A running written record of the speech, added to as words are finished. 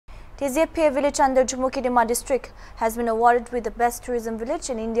Diezephe village under Jumukidima district has been awarded with the best tourism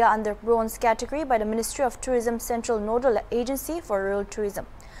village in India under bronze category by the Ministry of Tourism Central Nodal Agency for Rural Tourism.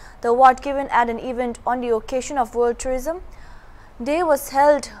 The award given at an event on the occasion of World Tourism Day was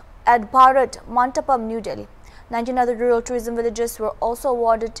held at Bharat Mantapam, New Delhi. 19 other rural tourism villages were also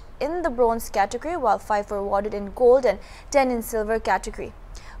awarded in the bronze category, while 5 were awarded in gold and 10 in silver category.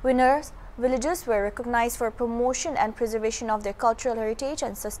 Winners villages were recognized for promotion and preservation of their cultural heritage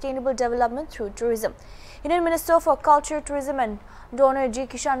and sustainable development through tourism. Indian Minister for Culture, Tourism and Donor G.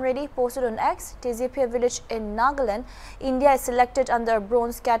 Kishan Reddy posted on X, Diezephe village in Nagaland, India is selected under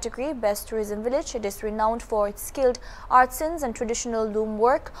bronze category Best Tourism Village. It is renowned for its skilled artisans and traditional loom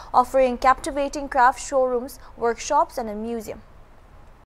work, offering captivating craft showrooms, workshops and a museum.